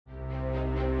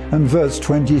And verse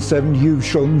 27, you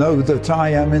shall know that I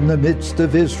am in the midst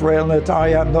of Israel, that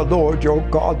I am the Lord your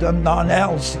God and none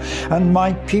else, and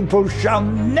my people shall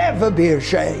never be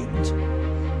ashamed.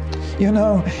 You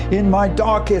know, in my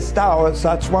darkest hours,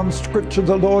 that's one scripture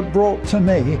the Lord brought to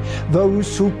me.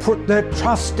 Those who put their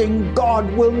trust in God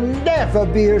will never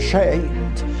be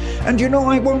ashamed. And you know,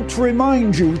 I want to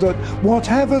remind you that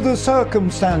whatever the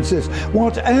circumstances,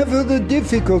 whatever the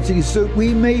difficulties that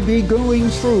we may be going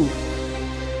through,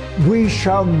 we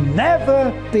shall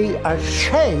never be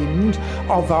ashamed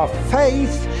of our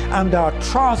faith and our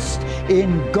trust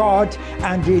in God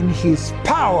and in His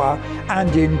power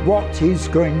and in what He's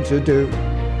going to do.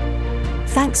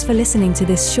 Thanks for listening to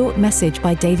this short message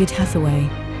by David Hathaway.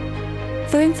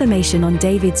 For information on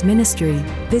David's ministry,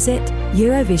 visit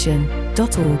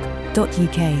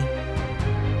eurovision.org.uk.